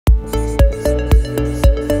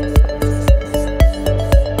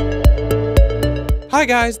Hi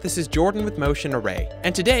guys, this is Jordan with Motion Array,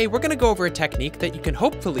 and today we're going to go over a technique that you can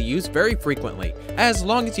hopefully use very frequently, as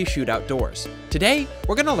long as you shoot outdoors. Today,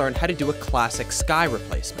 we're going to learn how to do a classic sky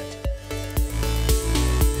replacement.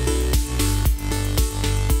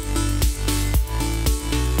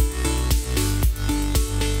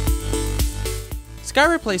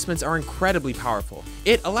 Sky replacements are incredibly powerful.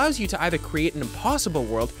 It allows you to either create an impossible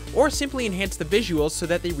world or simply enhance the visuals so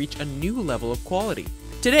that they reach a new level of quality.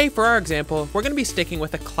 Today, for our example, we're going to be sticking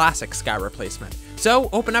with a classic sky replacement. So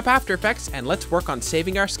open up After Effects and let's work on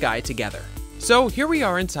saving our sky together. So here we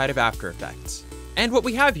are inside of After Effects. And what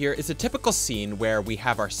we have here is a typical scene where we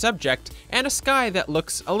have our subject and a sky that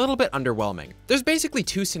looks a little bit underwhelming. There's basically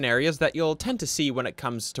two scenarios that you'll tend to see when it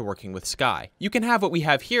comes to working with sky. You can have what we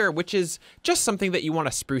have here, which is just something that you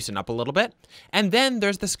want to sprucing up a little bit, and then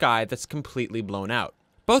there's the sky that's completely blown out.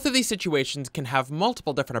 Both of these situations can have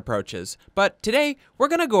multiple different approaches, but today we're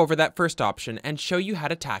going to go over that first option and show you how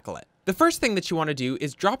to tackle it. The first thing that you want to do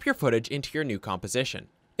is drop your footage into your new composition.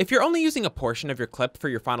 If you're only using a portion of your clip for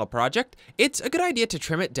your final project, it's a good idea to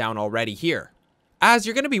trim it down already here, as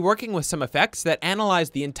you're going to be working with some effects that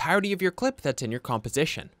analyze the entirety of your clip that's in your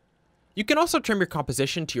composition. You can also trim your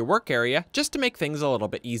composition to your work area just to make things a little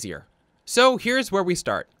bit easier. So here's where we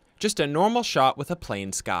start, just a normal shot with a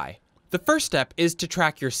plain sky. The first step is to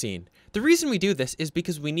track your scene. The reason we do this is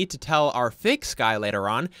because we need to tell our fake sky later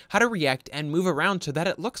on how to react and move around so that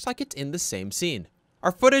it looks like it's in the same scene.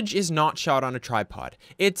 Our footage is not shot on a tripod,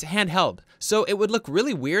 it's handheld, so it would look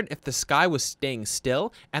really weird if the sky was staying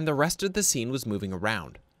still and the rest of the scene was moving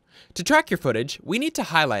around. To track your footage, we need to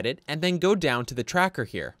highlight it and then go down to the tracker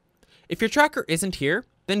here. If your tracker isn't here,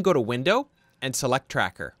 then go to Window and select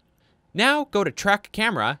Tracker. Now go to Track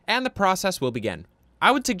Camera and the process will begin. I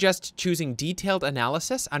would suggest choosing Detailed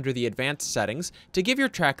Analysis under the Advanced settings to give your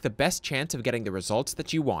track the best chance of getting the results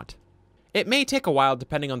that you want. It may take a while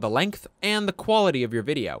depending on the length and the quality of your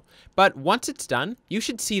video, but once it's done, you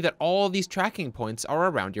should see that all these tracking points are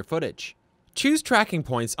around your footage. Choose tracking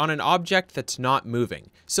points on an object that's not moving.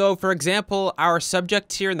 So for example, our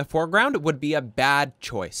subject here in the foreground would be a bad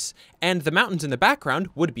choice, and the mountains in the background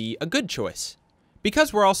would be a good choice.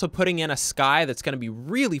 Because we're also putting in a sky that's going to be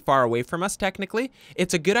really far away from us technically,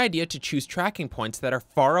 it's a good idea to choose tracking points that are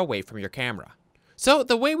far away from your camera. So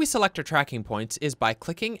the way we select our tracking points is by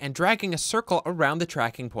clicking and dragging a circle around the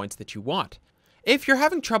tracking points that you want. If you're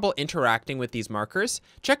having trouble interacting with these markers,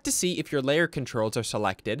 check to see if your layer controls are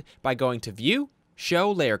selected by going to View,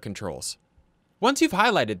 Show Layer Controls. Once you've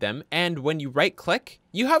highlighted them, and when you right-click,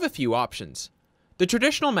 you have a few options. The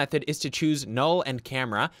traditional method is to choose Null and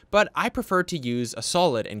Camera, but I prefer to use a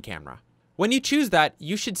Solid in Camera. When you choose that,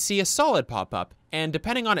 you should see a solid pop up, and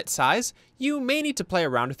depending on its size, you may need to play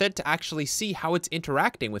around with it to actually see how it's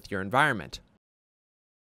interacting with your environment.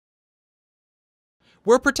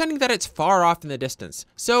 We're pretending that it's far off in the distance,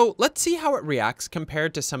 so let's see how it reacts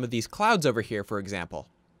compared to some of these clouds over here, for example.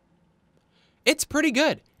 It's pretty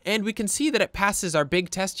good, and we can see that it passes our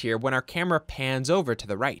big test here when our camera pans over to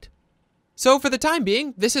the right. So for the time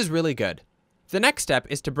being, this is really good. The next step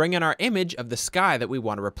is to bring in our image of the sky that we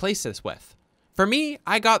want to replace this with. For me,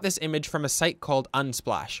 I got this image from a site called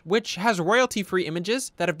Unsplash, which has royalty-free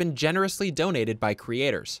images that have been generously donated by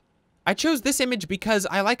creators. I chose this image because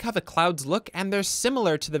I like how the clouds look and they're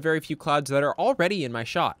similar to the very few clouds that are already in my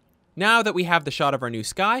shot. Now that we have the shot of our new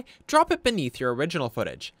sky, drop it beneath your original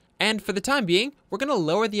footage. And for the time being, we're going to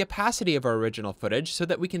lower the opacity of our original footage so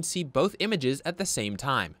that we can see both images at the same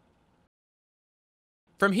time.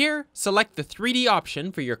 From here, select the 3D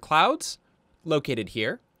option for your clouds, located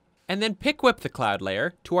here, and then pick whip the cloud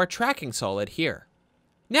layer to our tracking solid here.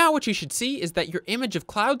 Now what you should see is that your image of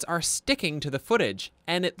clouds are sticking to the footage,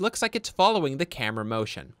 and it looks like it's following the camera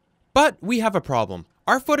motion. But we have a problem.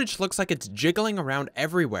 Our footage looks like it's jiggling around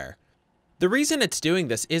everywhere. The reason it's doing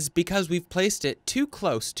this is because we've placed it too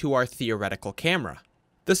close to our theoretical camera.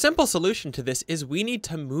 The simple solution to this is we need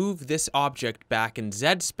to move this object back in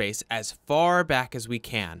Z space as far back as we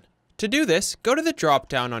can. To do this, go to the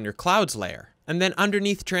drop-down on your clouds layer, and then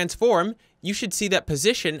underneath transform, you should see that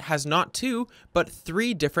position has not 2, but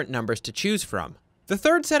 3 different numbers to choose from. The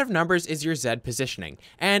third set of numbers is your Z positioning,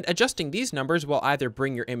 and adjusting these numbers will either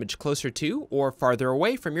bring your image closer to or farther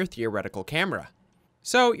away from your theoretical camera.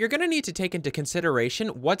 So you're going to need to take into consideration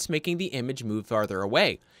what's making the image move farther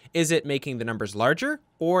away. Is it making the numbers larger,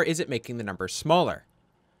 or is it making the numbers smaller?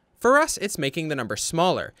 For us, it's making the numbers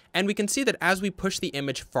smaller, and we can see that as we push the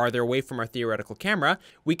image farther away from our theoretical camera,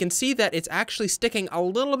 we can see that it's actually sticking a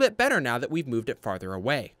little bit better now that we've moved it farther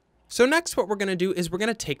away. So next what we're going to do is we're going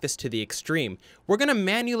to take this to the extreme. We're going to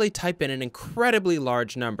manually type in an incredibly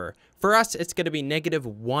large number. For us, it's going to be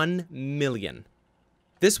 -1 million.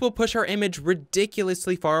 This will push our image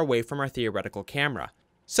ridiculously far away from our theoretical camera.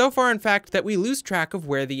 So far, in fact, that we lose track of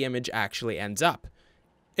where the image actually ends up.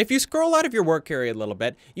 If you scroll out of your work area a little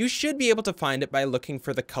bit, you should be able to find it by looking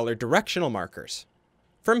for the color directional markers.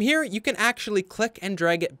 From here, you can actually click and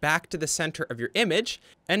drag it back to the center of your image,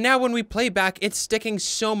 and now when we play back, it's sticking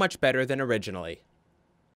so much better than originally.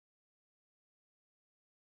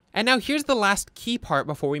 And now here's the last key part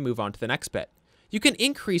before we move on to the next bit. You can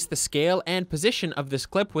increase the scale and position of this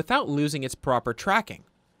clip without losing its proper tracking.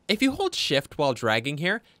 If you hold Shift while dragging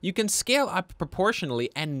here, you can scale up proportionally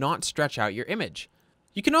and not stretch out your image.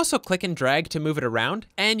 You can also click and drag to move it around,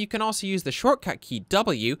 and you can also use the shortcut key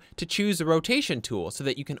W to choose the rotation tool so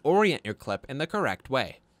that you can orient your clip in the correct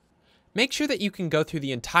way. Make sure that you can go through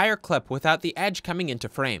the entire clip without the edge coming into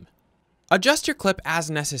frame. Adjust your clip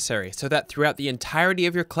as necessary so that throughout the entirety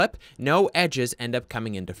of your clip, no edges end up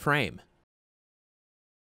coming into frame.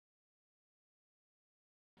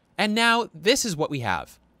 And now, this is what we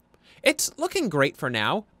have. It's looking great for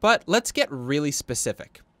now, but let's get really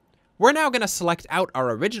specific. We're now going to select out our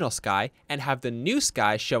original sky and have the new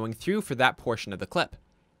sky showing through for that portion of the clip.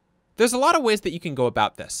 There's a lot of ways that you can go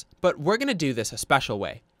about this, but we're going to do this a special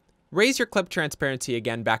way. Raise your clip transparency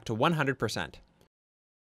again back to 100%.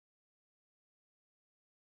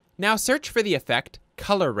 Now search for the effect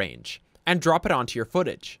Color Range and drop it onto your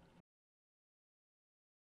footage.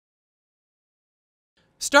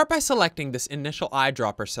 Start by selecting this initial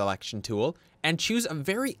eyedropper selection tool and choose a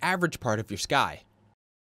very average part of your sky.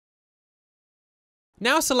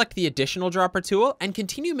 Now select the additional dropper tool and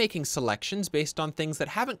continue making selections based on things that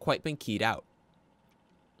haven't quite been keyed out.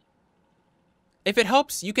 If it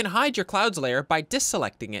helps, you can hide your clouds layer by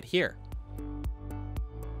deselecting it here.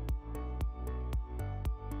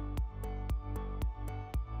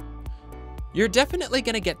 You're definitely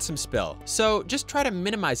going to get some spill, so just try to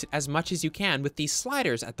minimize it as much as you can with these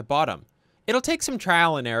sliders at the bottom. It'll take some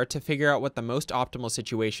trial and error to figure out what the most optimal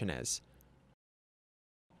situation is.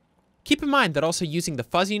 Keep in mind that also using the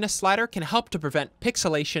fuzziness slider can help to prevent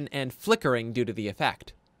pixelation and flickering due to the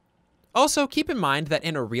effect. Also, keep in mind that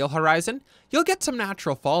in a real horizon, you'll get some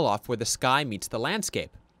natural fall off where the sky meets the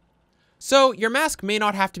landscape. So your mask may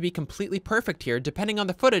not have to be completely perfect here depending on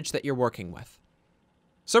the footage that you're working with.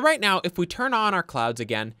 So right now, if we turn on our clouds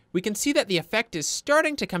again, we can see that the effect is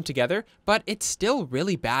starting to come together, but it's still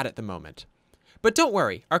really bad at the moment. But don't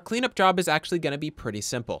worry, our cleanup job is actually going to be pretty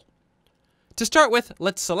simple. To start with,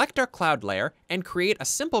 let's select our cloud layer and create a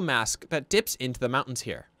simple mask that dips into the mountains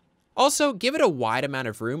here. Also, give it a wide amount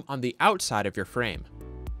of room on the outside of your frame.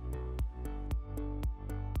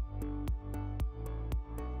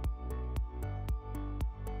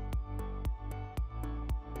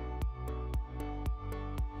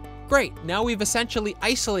 Great, now we've essentially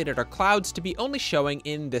isolated our clouds to be only showing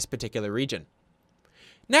in this particular region.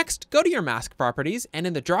 Next, go to your mask properties and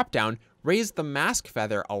in the dropdown, raise the mask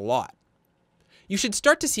feather a lot. You should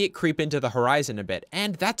start to see it creep into the horizon a bit,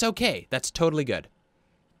 and that's okay, that's totally good.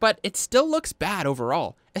 But it still looks bad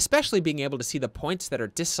overall, especially being able to see the points that are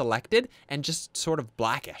deselected and just sort of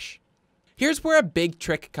blackish. Here's where a big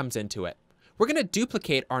trick comes into it. We're going to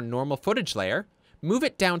duplicate our normal footage layer, move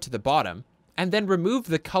it down to the bottom, and then remove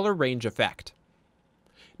the color range effect.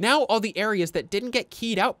 Now all the areas that didn't get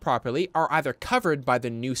keyed out properly are either covered by the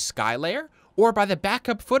new sky layer or by the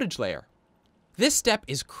backup footage layer. This step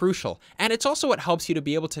is crucial, and it's also what helps you to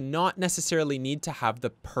be able to not necessarily need to have the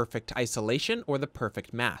perfect isolation or the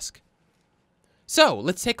perfect mask. So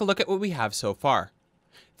let's take a look at what we have so far.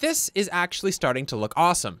 This is actually starting to look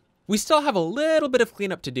awesome. We still have a little bit of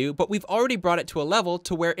cleanup to do, but we've already brought it to a level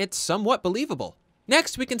to where it's somewhat believable.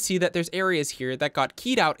 Next, we can see that there's areas here that got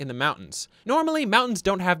keyed out in the mountains. Normally, mountains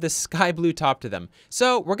don't have this sky blue top to them,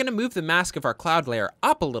 so we're going to move the mask of our cloud layer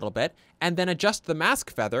up a little bit and then adjust the mask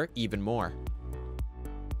feather even more.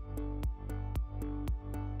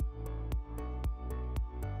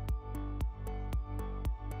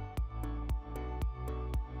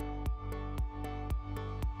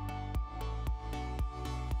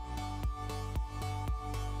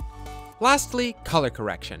 Lastly, color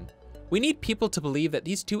correction. We need people to believe that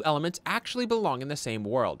these two elements actually belong in the same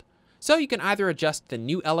world. So you can either adjust the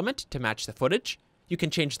new element to match the footage, you can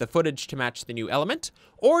change the footage to match the new element,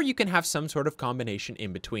 or you can have some sort of combination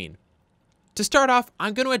in between. To start off,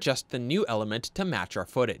 I'm going to adjust the new element to match our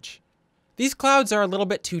footage. These clouds are a little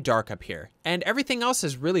bit too dark up here, and everything else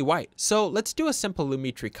is really white, so let's do a simple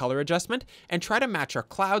Lumetri color adjustment and try to match our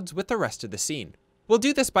clouds with the rest of the scene. We'll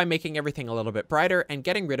do this by making everything a little bit brighter and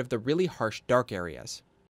getting rid of the really harsh dark areas.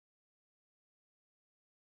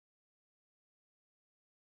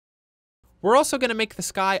 We're also going to make the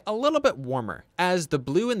sky a little bit warmer, as the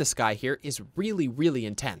blue in the sky here is really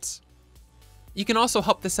intense. You can also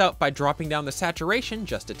help this out by dropping down the saturation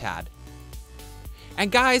just a tad.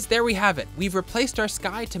 And guys, there we have it. We've replaced our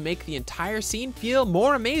sky to make the entire scene feel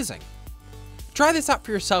more amazing. Try this out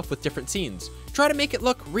for yourself with different scenes. Try to make it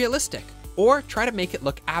look realistic, or try to make it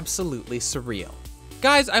look absolutely surreal.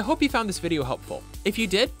 Guys, I hope you found this video helpful. If you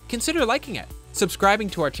did, consider liking it, subscribing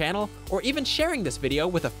to our channel, or even sharing this video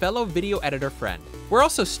with a fellow video editor friend. We're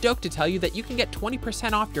also stoked to tell you that you can get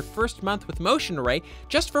 20% off your first month with Motion Array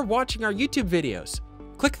just for watching our YouTube videos.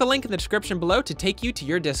 Click the link in the description below to take you to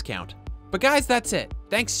your discount. But guys, that's it.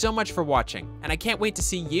 Thanks so much for watching, and I can't wait to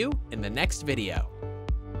see you in the next video.